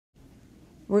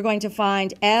we're going to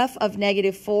find f of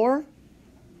negative 4.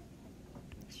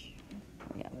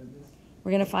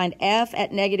 We're going to find f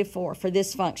at negative 4 for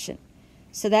this function.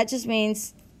 So that just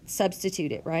means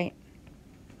substitute it, right?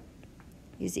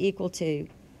 Is equal to.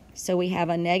 So we have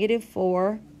a negative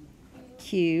 4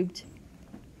 cubed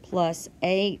plus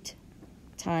 8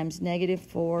 times negative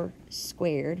 4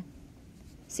 squared.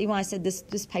 See why I said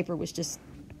this paper was just,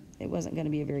 it wasn't going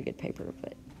to be a very good paper,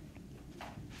 but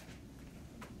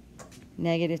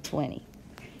negative 20.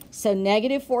 So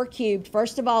negative 4 cubed,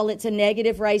 first of all, it's a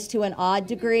negative raised to an odd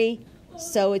degree,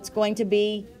 so it's going to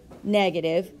be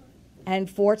negative. And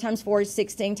 4 times 4 is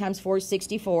 16, times 4 is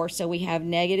 64, so we have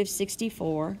negative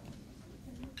 64.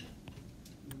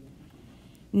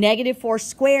 Negative 4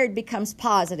 squared becomes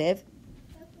positive,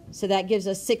 so that gives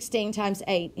us 16 times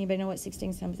 8. Anybody know what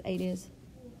 16 times 8 is?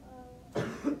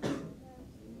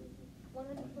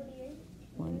 128.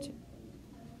 1, 2.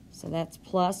 So that's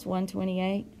plus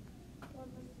 128.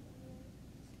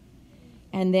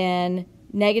 And then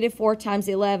negative 4 times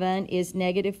 11 is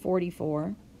negative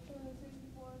 44.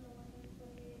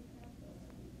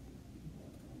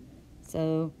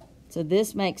 So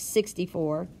this makes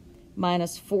 64.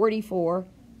 Minus 44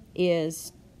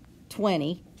 is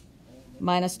 20.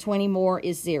 Minus 20 more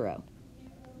is 0.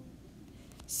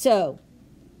 So,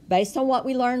 based on what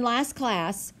we learned last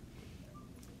class,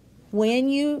 when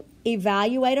you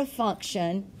evaluate a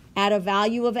function at a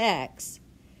value of x,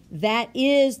 that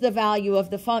is the value of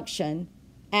the function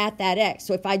at that x.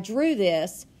 So if I drew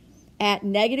this at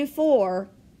negative 4,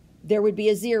 there would be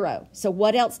a 0. So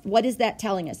what else? What is that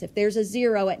telling us? If there's a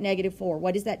 0 at negative 4,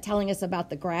 what is that telling us about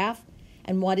the graph?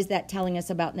 And what is that telling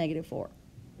us about negative 4?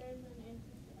 There's an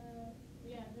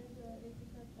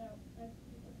intercept at x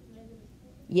equals negative 4.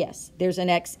 Yes, there's an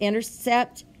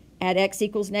x-intercept at x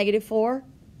equals negative 4.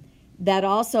 That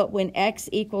also, when x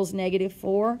equals negative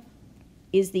 4,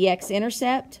 is the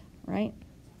x-intercept, right?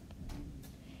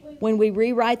 When we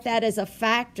rewrite that as a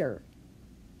factor,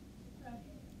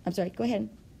 I'm sorry, go ahead.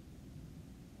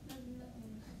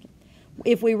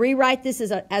 If we rewrite this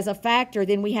as a factor,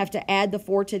 then we have to add the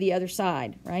 4 to the other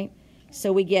side, right?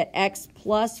 So we get x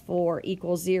plus 4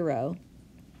 equals 0.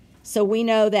 So we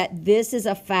know that this is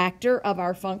a factor of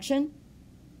our function,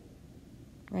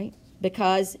 right?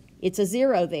 Because it's a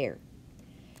 0 there.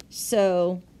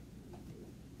 So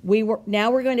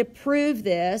now we're going to prove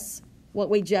this,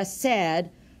 what we just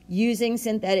said, using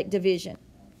synthetic division.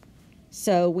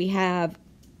 So we have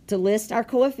to list our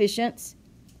coefficients,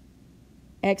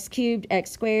 x cubed, x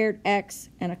squared, x,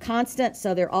 and a constant.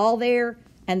 So they're all there,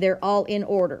 and they're all in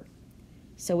order.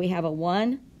 So we have a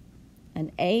 1,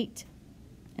 an 8,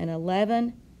 an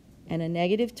 11, and a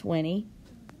negative 20.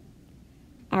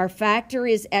 Our factor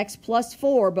is x plus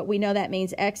 4, but we know that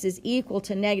means x is equal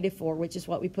to negative 4, which is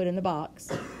what we put in the box.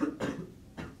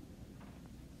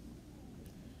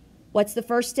 What's the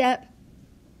first step?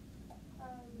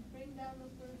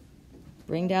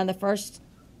 Bring down the first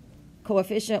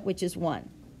coefficient, which is 1.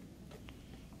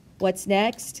 What's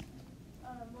next?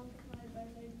 Multiply by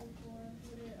negative 4,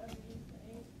 put it underneath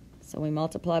the 8. So we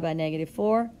multiply by negative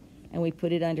 4, and we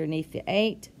put it underneath the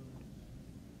 8.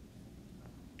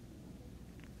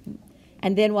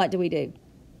 And then what do we do?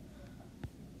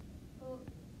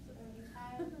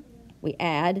 We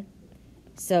add.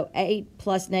 So 8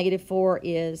 plus negative 4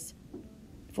 is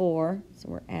 4. So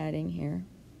we're adding here.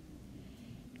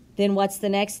 Then what's the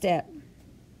next step?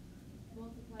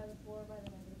 Multiply the 4 by the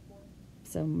negative 4.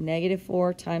 So negative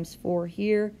 4 times 4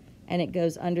 here, and it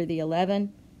goes under the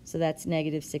 11. So that's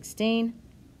negative 16.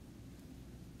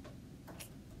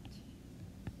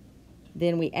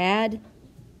 Then we add.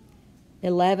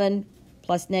 11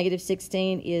 plus negative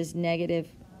 16 is negative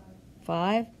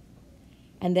 5.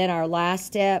 And then our last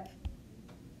step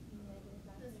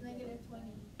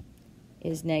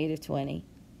is negative 20.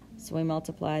 So we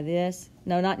multiply this.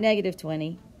 No, not negative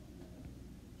 20.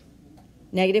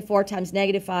 Negative 4 times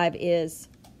negative 5 is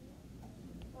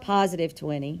positive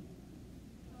 20.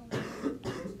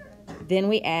 Then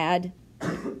we add,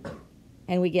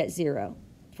 and we get 0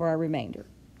 for our remainder.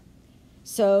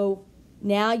 So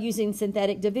now using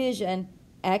synthetic division,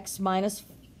 x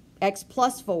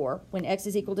plus 4, when x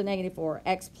is equal to negative 4,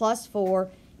 x plus 4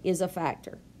 is a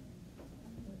factor.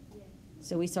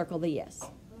 So we circle the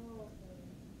yes.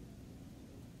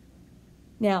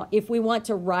 Now, if we want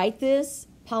to write this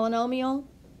polynomial,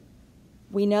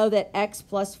 we know that x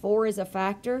plus 4 is a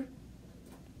factor.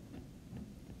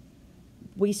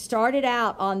 We started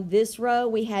out on this row,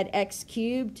 we had x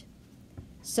cubed,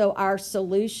 so our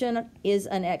solution is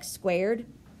an x squared.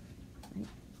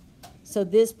 So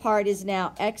this part is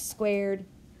now x squared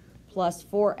plus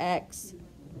 4x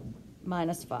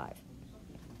minus 5.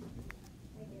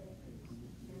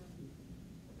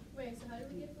 Okay, so how do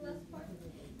we get the last part?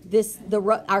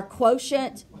 Our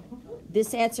quotient,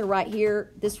 this answer right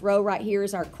here, this row right here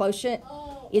is our quotient.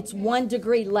 Oh, It's 1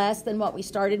 degree less than what we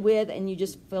started with, and you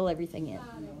just fill everything in.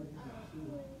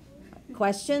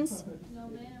 Questions? no,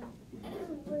 ma'am.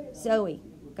 Zoe,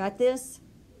 got this?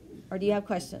 Or do you have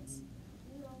questions?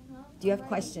 Do you have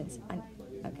questions? Okay.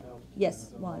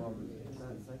 Yes, one. That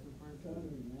second part, the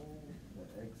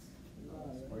x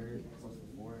squared plus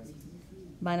the 4x.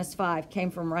 Minus 5 came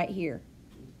from right here.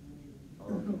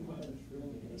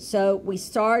 So we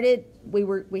started,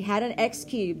 we had an x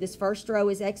cubed. This first row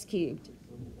is x cubed.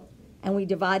 And we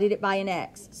divided it by an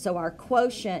x. So our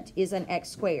quotient is an x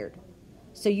squared.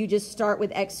 So you just start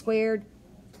with x squared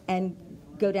and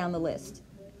go down the list.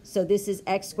 So this is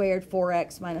x squared,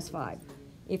 4x minus 5.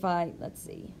 Let's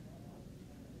see.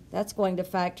 That's going to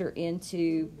factor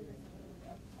into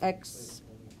x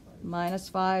minus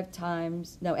 5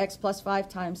 times, no, x plus 5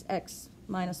 times x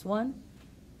minus 1,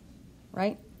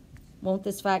 right? Won't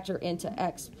this factor into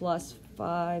x plus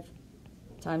 5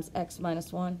 times x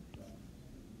minus 1?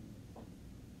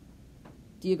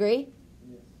 Do you agree?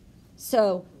 Yes.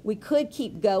 So we could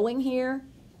keep going here.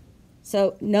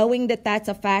 So knowing that that's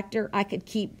a factor, I could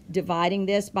keep dividing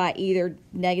this by either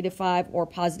 -5 or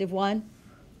 +1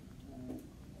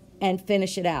 and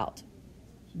finish it out.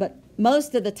 But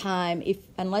most of the time,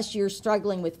 unless you're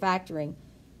struggling with factoring,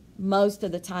 most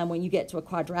of the time when you get to a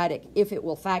quadratic, if it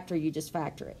will factor, you just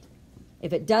factor it.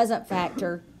 If it doesn't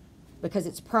factor because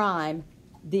it's prime,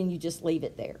 then you just leave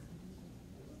it there.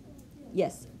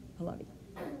 Yes, I love you.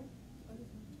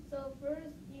 So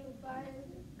first you find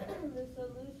the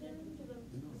solution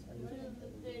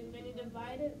then you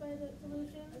divide it by the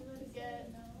solution to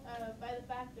get by the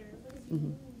factor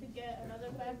Mhm. to get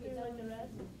another factor like the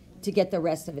rest. To get the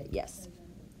rest of it, yes.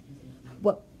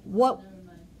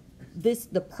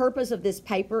 The purpose of this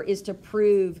paper is to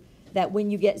prove that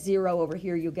when you get 0 over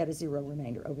here, you'll get a 0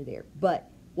 remainder over there. But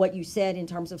what you said in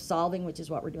terms of solving, which is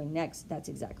what we're doing next, that's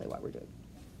exactly what we're doing.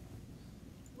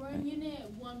 We're in unit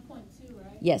 1.2,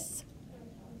 right? Yes.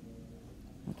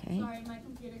 Okay. Sorry, my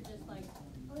computer just like.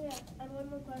 Oh yeah, I have one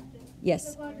more question. Yes.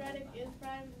 If the quadratic is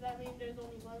prime, does that mean there's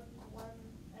only one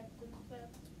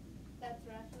x-intercept? That's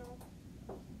rational?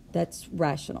 That's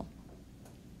rational.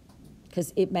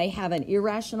 Because it may have an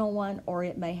irrational one or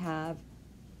it may have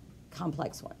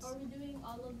complex ones. Are we doing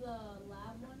all of the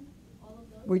lab one? All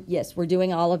of those? Yes, we're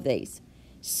doing all of these.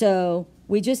 So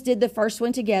we just did the first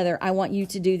one together. I want you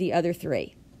to do the other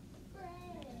 3.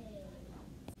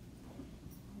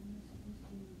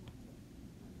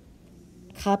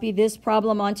 Copy this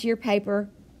problem onto your paper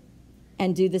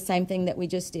and do the same thing that we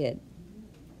just did.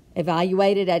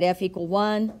 Evaluate it at f equal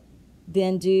 1,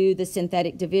 then do the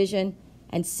synthetic division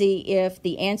and see if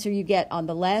the answer you get on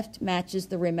the left matches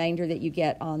the remainder that you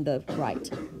get on the right.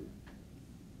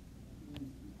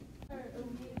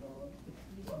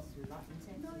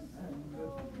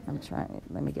 I'm trying,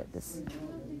 let me get this.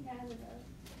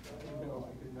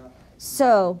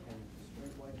 So,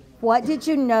 what did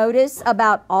you notice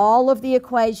about all of the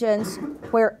equations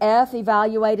where f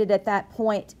evaluated at that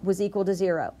point was equal to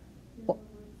 0?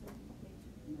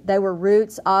 They were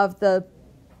roots of the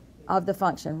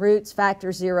function, roots,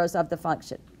 factors, zeros of the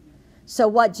function. So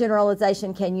what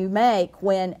generalization can you make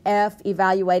when f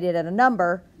evaluated at a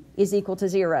number is equal to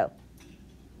 0?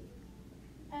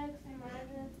 X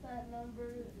minus that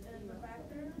number and the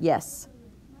factor? Yes.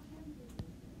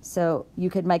 So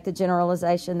you could make the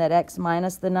generalization that x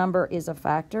minus the number is a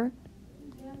factor.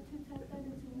 You have to type that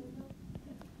into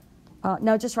your notes.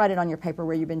 No, just write it on your paper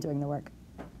where you've been doing the work.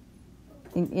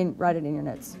 Write it in your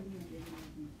notes.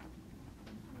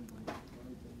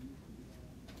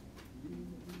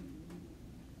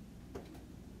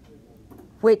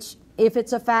 Which, if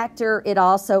it's a factor, it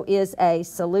also is a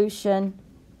solution.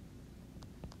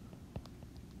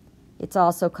 It's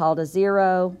also called a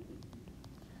 0,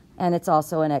 and it's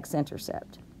also an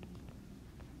x-intercept.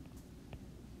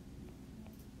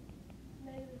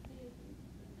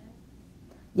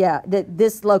 Yeah,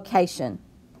 this location.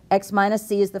 X minus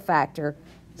c is the factor.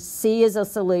 C is a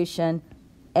solution.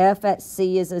 F at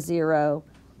c is a 0.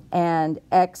 And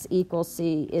x equals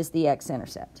c is the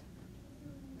x-intercept.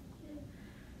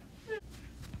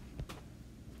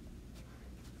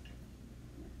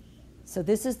 So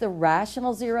this is the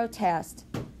rational 0 test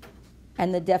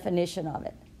and the definition of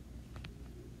it.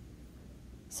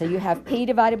 So you have p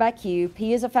divided by q.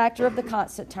 P is a factor of the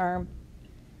constant term,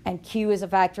 and q is a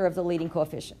factor of the leading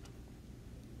coefficient.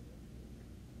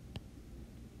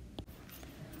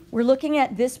 We're looking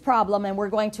at this problem, and we're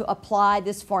going to apply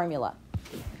this formula.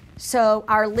 So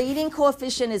our leading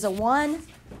coefficient is a 1,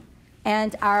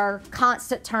 and our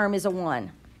constant term is a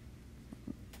 1.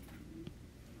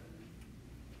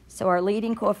 So our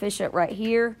leading coefficient right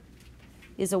here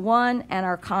is a 1, and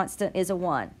our constant is a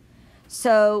 1.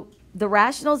 So the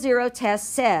rational zero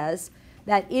test says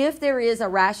that if there is a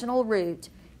rational root,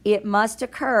 it must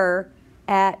occur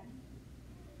at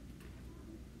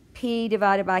P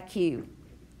divided by Q.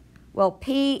 Well,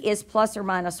 P is plus or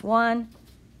minus 1,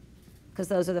 because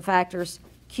those are the factors.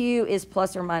 Q is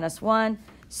plus or minus 1.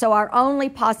 So our only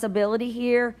possibility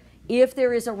here, if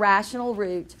there is a rational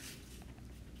root,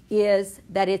 is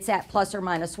that it's at plus or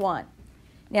minus 1.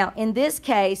 Now, in this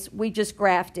case, we just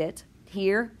graphed it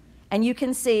here, and you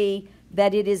can see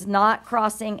that it is not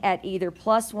crossing at either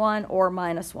plus 1 or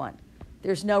minus 1.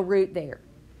 There's no root there.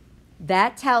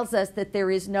 That tells us that there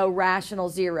is no rational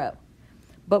zero.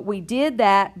 But we did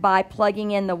that by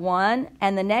plugging in the 1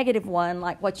 and the negative 1,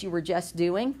 like what you were just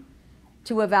doing,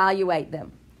 to evaluate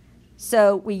them.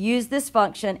 So we used this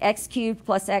function, x cubed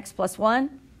plus x plus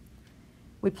 1.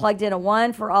 We plugged in a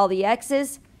 1 for all the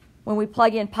x's. When we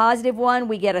plug in positive 1,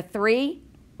 we get a 3,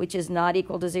 which is not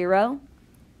equal to 0.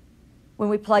 When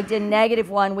we plugged in negative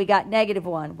 1, we got negative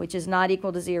 1, which is not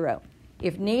equal to 0.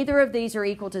 If neither of these are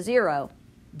equal to 0,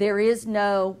 there is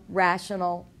no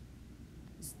rational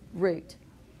root.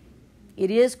 It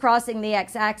is crossing the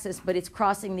x-axis, but it's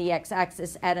crossing the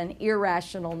x-axis at an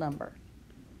irrational number.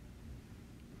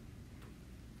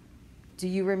 Do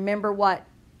you remember what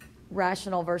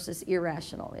rational versus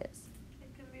irrational is?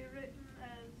 It can be written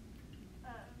as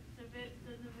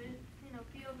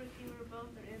P over Q or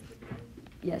both are integers.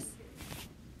 Yes.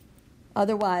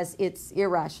 Otherwise, it's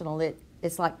irrational.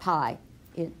 It's like pi.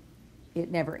 It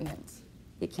never ends.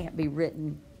 It can't be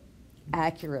written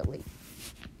accurately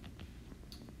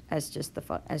as just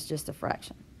a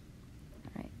fraction.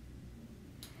 All right.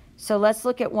 So let's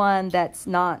look at one that's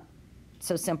not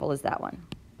so simple as that one.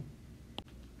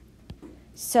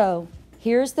 So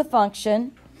here's the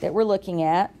function that we're looking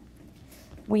at.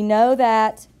 We know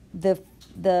that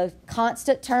the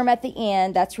constant term at the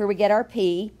end, that's where we get our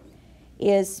p,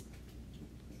 is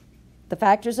the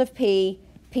factors of p.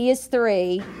 P is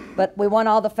 3, but we want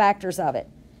all the factors of it.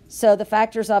 So the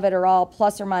factors of it are all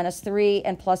plus or minus 3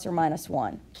 and plus or minus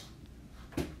 1.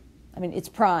 I mean, it's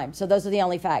prime, so those are the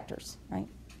only factors, right?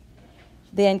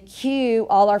 Then Q,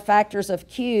 all our factors of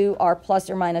Q are plus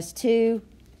or minus 2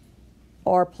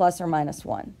 or plus or minus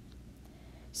 1.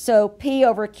 So P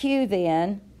over Q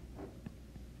then,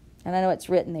 and I know it's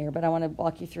written there, but I want to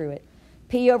walk you through it.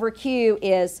 P over Q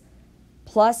is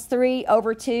plus 3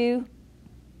 over 2,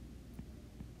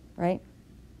 right?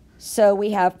 So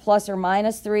we have plus or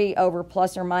minus 3 over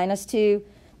plus or minus 2.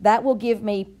 That will give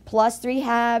me plus 3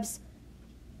 halves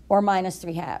or minus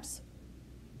 3 halves.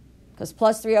 Because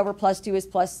plus 3 over plus 2 is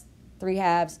plus 3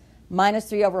 halves. Minus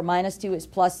 3 over minus 2 is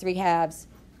plus 3 halves.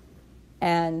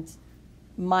 And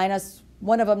minus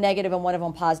one of them negative and one of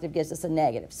them positive gives us a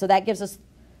negative. So that gives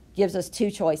us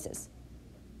two choices,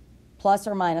 plus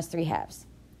or minus 3 halves.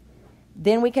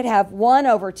 Then we could have 1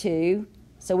 over 2.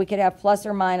 So we could have plus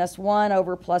or minus 1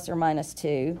 over plus or minus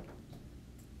 2.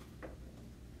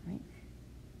 Right?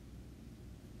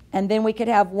 And then we could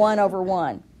have 1 over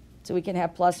 1. So we can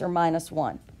have plus or minus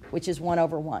 1, which is 1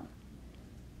 over 1.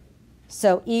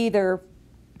 So either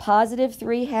positive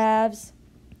 3 halves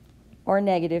or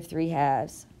negative 3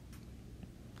 halves.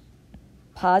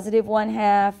 Positive 1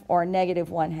 half or negative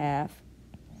 1 half.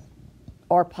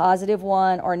 Or positive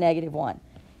 1 or negative 1.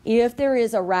 If there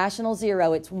is a rational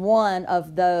zero, it's one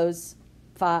of those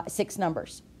 6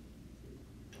 numbers.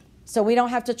 So we don't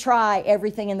have to try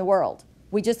everything in the world.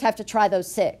 We just have to try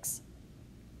those 6.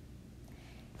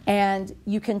 And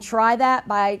you can try that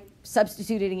by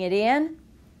substituting it in,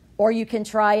 or you can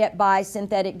try it by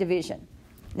synthetic division.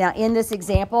 Now, in this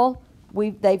example,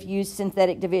 they've used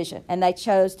synthetic division, and they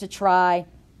chose to try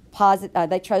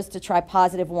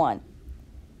positive 1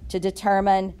 to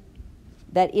determine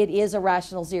that it is a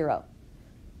rational zero.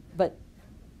 But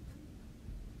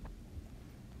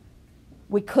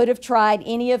we could have tried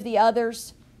any of the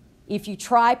others. If you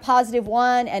try positive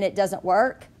 1 and it doesn't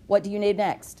work, what do you need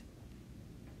next?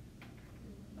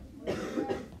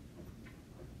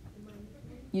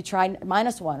 You try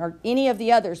minus 1 or any of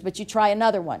the others, but you try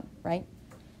another one, right?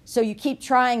 So you keep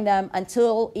trying them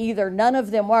until either none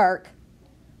of them work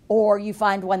or you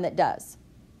find one that does.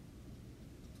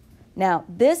 Now,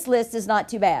 this list is not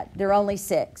too bad. There are only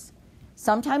 6.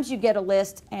 Sometimes you get a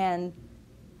list and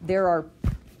there are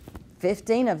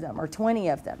 15 of them or 20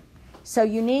 of them. So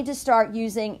you need to start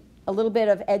using a little bit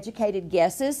of educated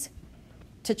guesses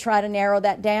to try to narrow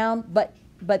that down.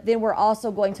 But then we're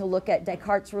also going to look at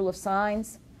Descartes' rule of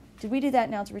signs. Did we do that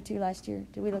in Algebra 2 last year?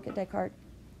 Did we look at Descartes?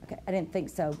 Okay, I didn't think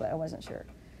so, but I wasn't sure.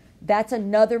 That's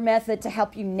another method to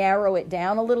help you narrow it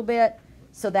down a little bit.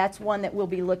 So that's one that we'll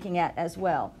be looking at as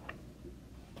well.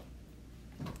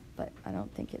 But I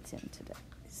don't think it's in today.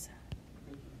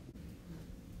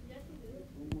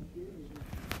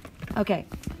 Okay,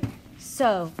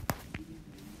 so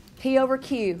P over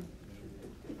Q.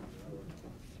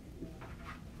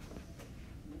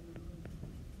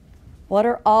 What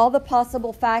are all the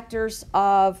possible factors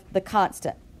of the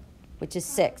constant, which is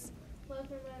 6? Plus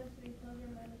or minus 3, plus or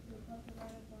minus 2, plus or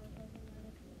minus 1, plus or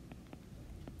minus 2.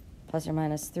 Plus or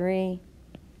minus 3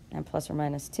 and plus or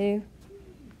minus 2.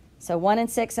 So 1 and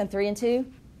 6 and 3 and 2?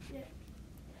 Yeah.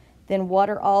 Then what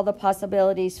are all the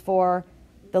possibilities for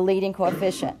the leading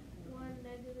coefficient? 1,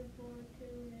 negative 4, 2,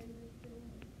 negative 2,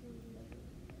 2, negative.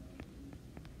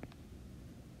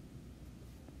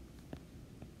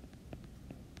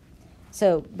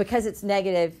 So because it's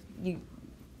negative, you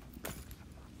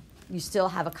still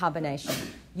have a combination.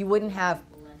 You wouldn't have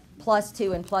plus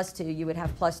 2 and plus 2. You would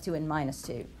have plus 2 and minus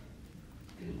 2.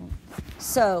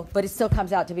 So, but it still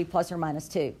comes out to be plus or minus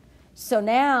 2. So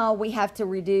now we have to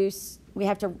reduce, we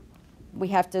have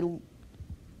to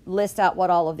list out what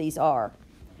all of these are.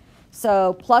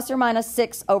 So plus or minus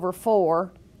 6 over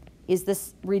 4 is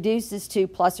this reduces to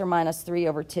plus or minus 3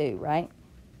 over 2, right?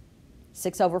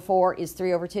 6 over 4 is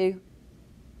 3 over 2.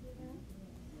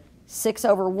 6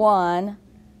 over 1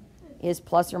 is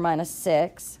plus or minus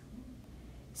 6.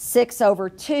 6 over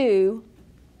 2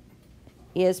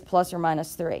 is plus or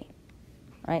minus 3,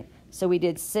 right? So we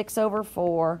did 6 over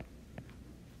 4,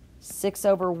 6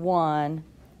 over 1,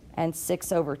 and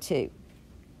 6 over 2,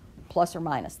 plus or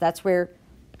minus. That's where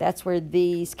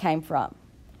these came from.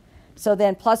 So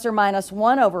then plus or minus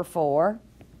 1 over 4,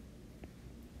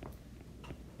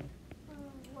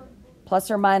 plus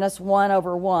or minus 1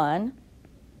 over 1,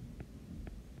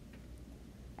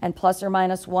 and plus or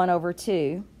minus 1 over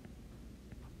 2.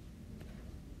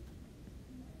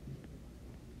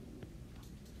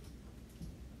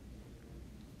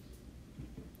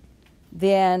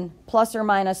 Then plus or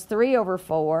minus 3 over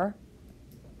 4,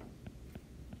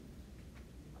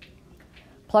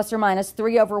 plus or minus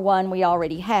 3 over 1 we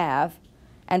already have,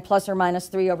 and plus or minus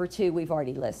 3 over 2 we've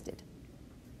already listed.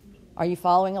 Are you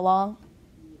following along?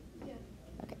 Yeah.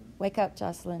 Okay. Wake up,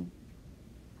 Jocelyn.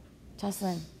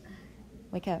 Jocelyn,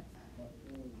 wake up. All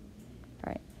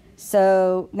right.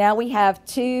 So now we have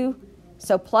 2.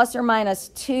 So plus or minus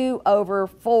 2 over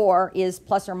 4 is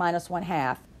plus or minus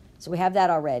 1/2. So we have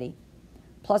that already.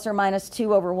 Plus or minus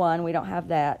 2 over 1, we don't have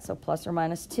that, so plus or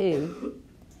minus 2.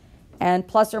 And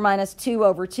plus or minus 2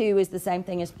 over 2 is the same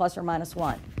thing as plus or minus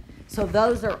 1. So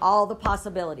those are all the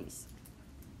possibilities.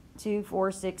 2,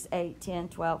 4, 6, 8, 10,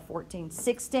 12, 14,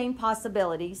 16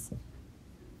 possibilities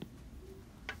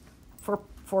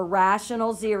for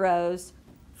rational zeros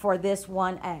for this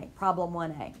 1A, problem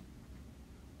 1A.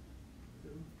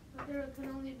 But there can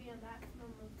only be a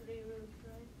maximum of 3 roots,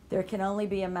 right? There can only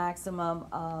be a maximum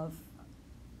of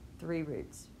 3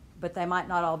 roots, but they might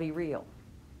not all be real.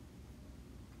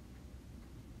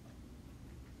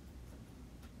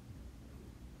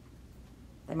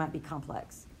 They might be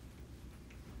complex.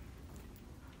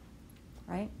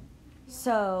 Right?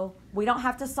 So we don't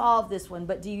have to solve this one,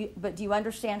 but do you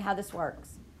understand how this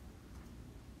works?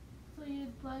 So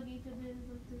you'd plug each of these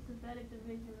with the synthetic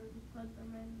division or just plug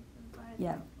them in and find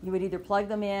Yeah. out? You would either plug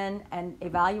them in and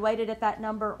evaluate it at that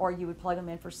number, or you would plug them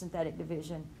in for synthetic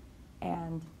division.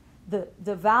 And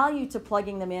the value to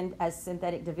plugging them in as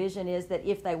synthetic division is that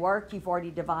if they work, you've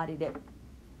already divided it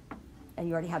and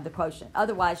you already have the quotient.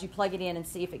 Otherwise, you plug it in and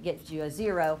see if it gets you a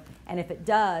 0, and if it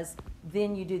does,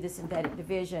 then you do the synthetic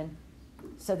division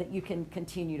so that you can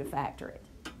continue to factor it.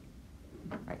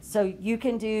 Right. So you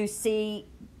can do C,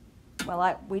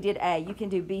 well, we did A. You can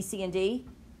do B, C, and D.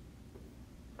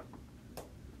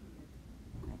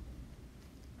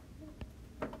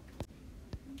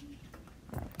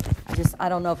 I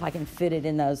don't know if I can fit it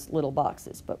in those little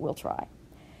boxes, but we'll try.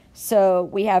 So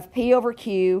we have P over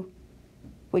Q,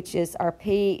 which is our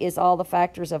P is all the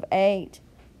factors of 8,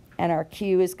 and our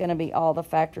Q is going to be all the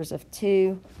factors of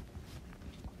 2.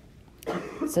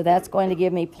 So that's going to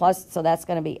give me plus, so that's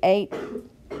going to be 8.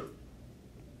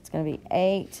 It's going to be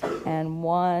 8 and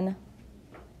 1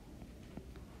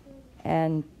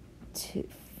 and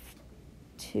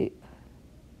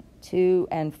 2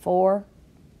 and 4.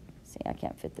 See, I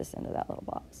can't fit this into that little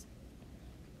box.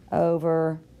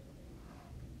 Over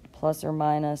plus or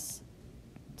minus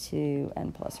 2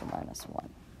 and plus or minus 1.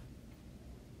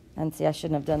 And see, I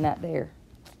shouldn't have done that there,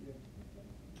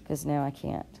 because now I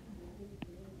can't.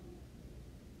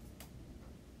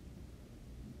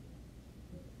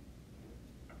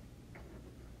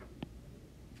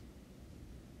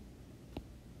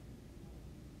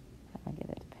 How do I get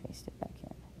it to paste it back in?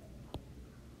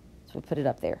 So we put it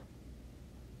up there.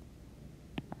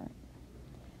 All right.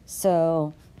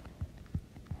 So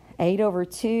 8 over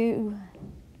 2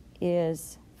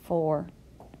 is 4.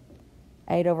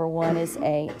 8 over 1 is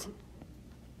 8.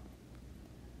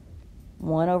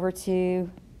 1 over 2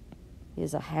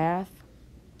 is a half.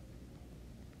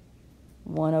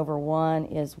 1 over 1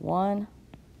 is 1.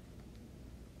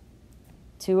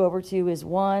 2 over 2 is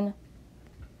 1.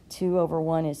 2 over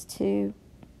 1 is 2.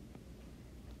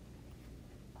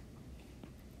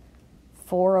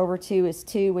 4 over 2 is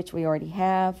 2, which we already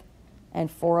have. And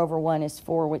 4 over 1 is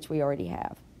 4, which we already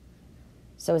have.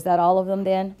 So is that all of them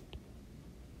then?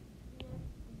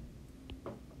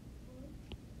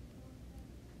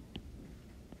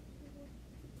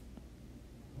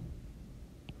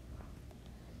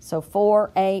 So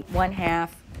 4, 8, 1/2,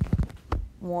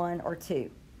 1, or 2.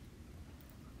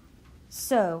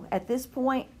 So at this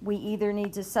point, we either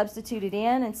need to substitute it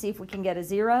in and see if we can get a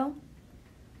 0,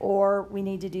 or we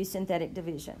need to do synthetic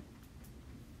division.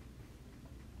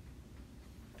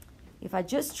 If I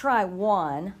just try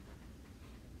 1,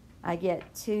 I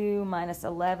get 2 minus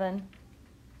 11,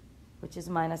 which is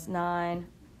minus 9,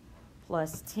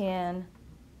 plus 10.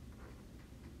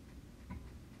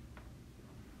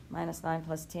 Minus 9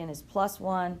 plus 10 is plus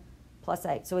 1, plus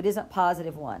 8. So it isn't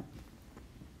positive 1.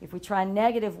 If we try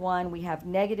negative 1, we have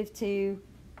negative 2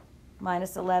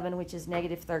 minus 11, which is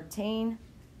negative 13,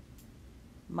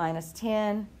 minus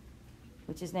 10,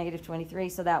 which is negative 23.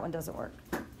 So that one doesn't work.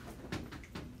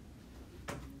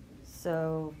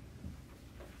 So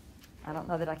I don't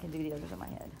know that I can do the others in my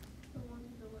head.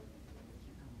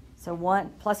 So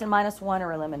 1, plus and minus 1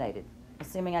 are eliminated.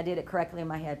 Assuming I did it correctly in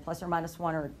my head, plus or minus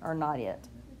 1 are not it.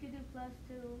 We could do plus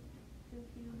 2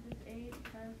 cubed is 8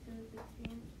 times 2 is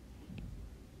 16.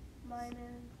 Minus.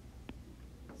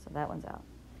 So that one's out.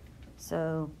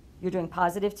 So you're doing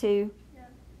positive 2. Yeah.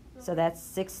 So that's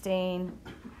 16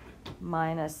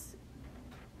 minus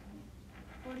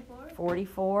 44.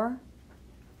 44.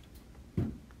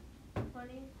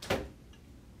 20.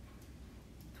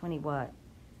 20 what?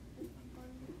 10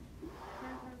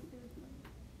 times 2 is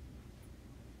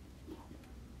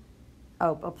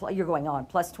 20. Oh, you're going on.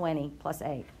 Plus 20, plus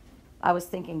 8. I was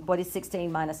thinking, what is 16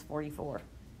 minus 44?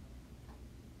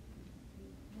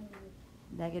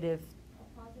 Negative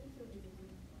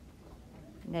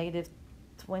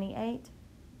 28?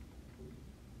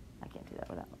 I can't do that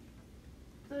without.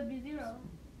 So it'd be 0.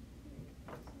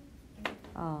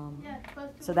 Yeah, plus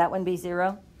 2. So that one be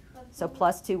 0? So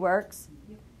plus 2 works?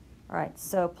 All right,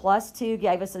 so plus 2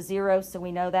 gave us a 0, so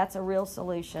we know that's a real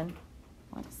solution.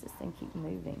 Why does this thing keep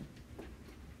moving?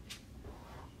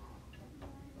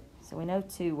 So we know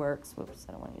 2 works. Whoops,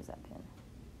 I don't want to use that pen.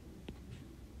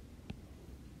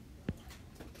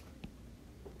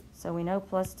 So we know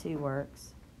plus 2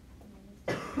 works.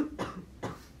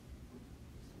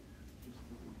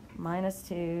 Minus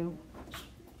 2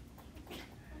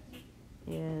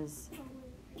 is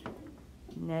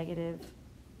negative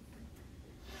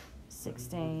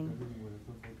 16.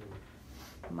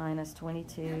 Minus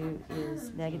 22 is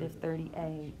negative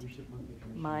 38.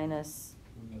 Minus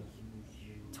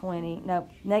 20. No,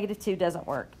 negative 2 doesn't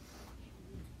work.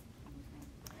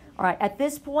 All right, at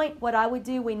this point, what I would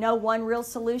do, we know one real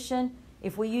solution.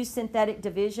 If we use synthetic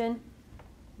division,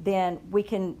 then we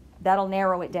can, that'll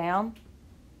narrow it down.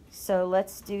 So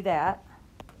let's do that.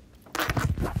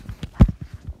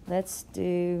 Let's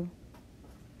do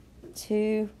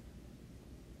 2,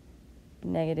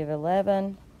 negative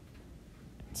 11,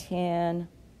 10,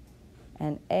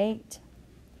 and 8.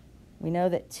 We know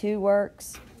that 2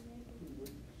 works.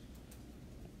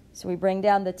 So we bring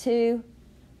down the 2.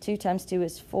 2 times 2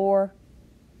 is 4.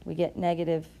 We get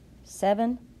negative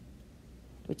 7,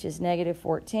 which is negative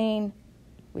 14,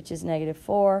 which is negative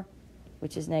 4,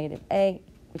 which is negative 8,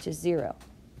 which is 0.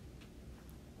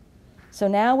 So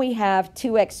now we have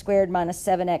 2x squared minus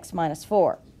 7x minus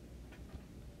 4.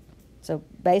 So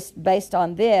based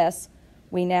on this,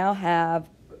 we now have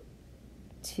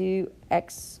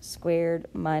 2x squared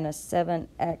minus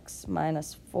 7x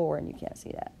minus 4, and you can't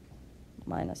see that,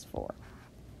 minus 4.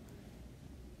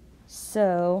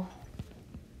 So,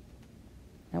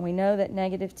 and we know that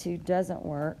negative 2 doesn't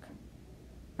work.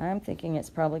 I'm thinking it's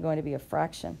probably going to be a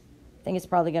fraction. I think it's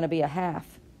probably going to be a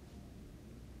half.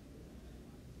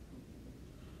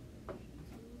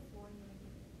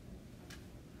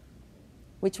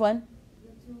 Which one?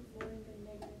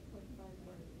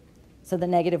 So the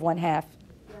negative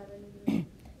 1/2.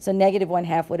 So negative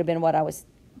 1/2 would have been what I was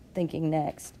thinking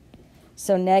next.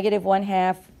 So negative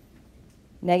 1/2,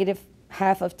 negative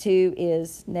half of 2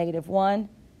 is negative 1.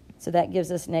 So that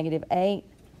gives us negative 8.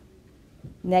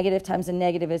 Negative times a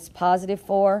negative is positive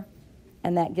 4.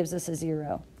 and that gives us a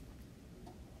 0.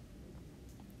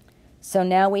 So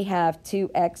now we have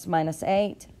 2x minus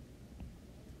 8.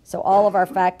 So all of our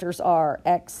factors are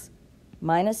x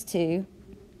minus 2,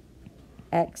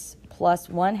 x plus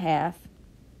 1/2,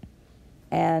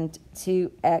 and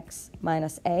 2x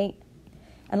minus 8.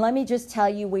 And let me just tell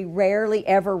you, we rarely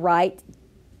ever write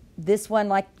this one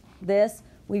like this.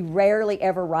 We rarely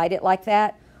ever write it like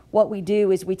that. What we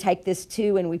do is we take this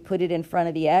 2 and we put it in front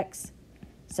of the x.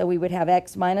 So we would have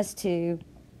x minus 2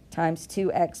 times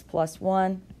 2x plus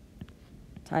 1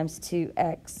 times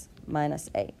 2x minus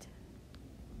 8.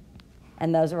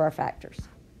 And those are our factors.